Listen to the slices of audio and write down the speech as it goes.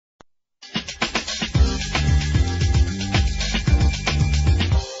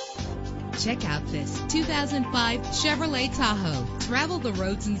Check out this 2005 Chevrolet Tahoe. Travel the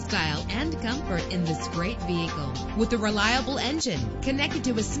roads in style and comfort in this great vehicle. With a reliable engine connected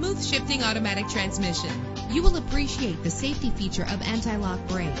to a smooth shifting automatic transmission, you will appreciate the safety feature of anti-lock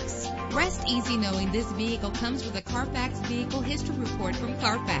brakes. Rest easy knowing this vehicle comes with a Carfax Vehicle History Report from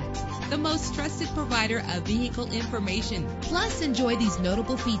Carfax, the most trusted provider of vehicle information. Plus, enjoy these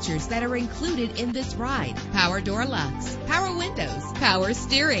notable features that are included in this ride: power door locks, power windows, power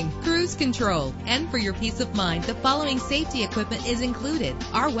steering, cruise control. And for your peace of mind, the following safety equipment is included.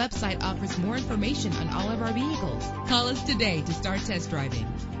 Our website offers more information on all of our vehicles. Call us today to start test driving.